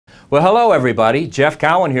Well, hello everybody. Jeff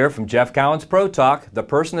Cowan here from Jeff Cowan's Pro Talk, the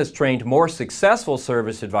person that's trained more successful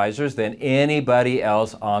service advisors than anybody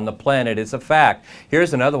else on the planet. It's a fact.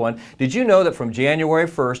 Here's another one. Did you know that from January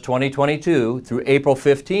 1st, 2022 through April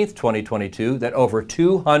 15th, 2022, that over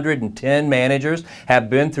 210 managers have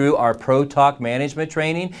been through our Pro Talk management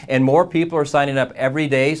training, and more people are signing up every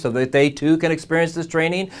day so that they too can experience this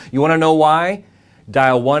training? You want to know why?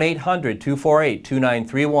 Dial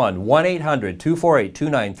 1-800-248-2931,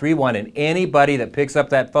 1-800-248-2931, and anybody that picks up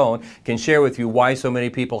that phone can share with you why so many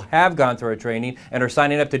people have gone through our training and are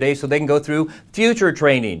signing up today so they can go through future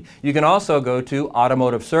training. You can also go to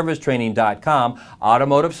automotiveservicetraining.com,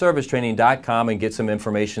 automotiveservicetraining.com, and get some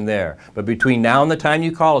information there. But between now and the time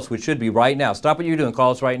you call us, which should be right now, stop what you're doing,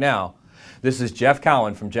 call us right now. This is Jeff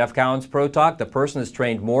Cowan from Jeff Cowan's Pro Talk, the person that's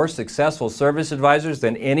trained more successful service advisors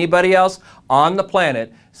than anybody else on the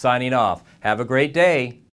planet, signing off. Have a great day.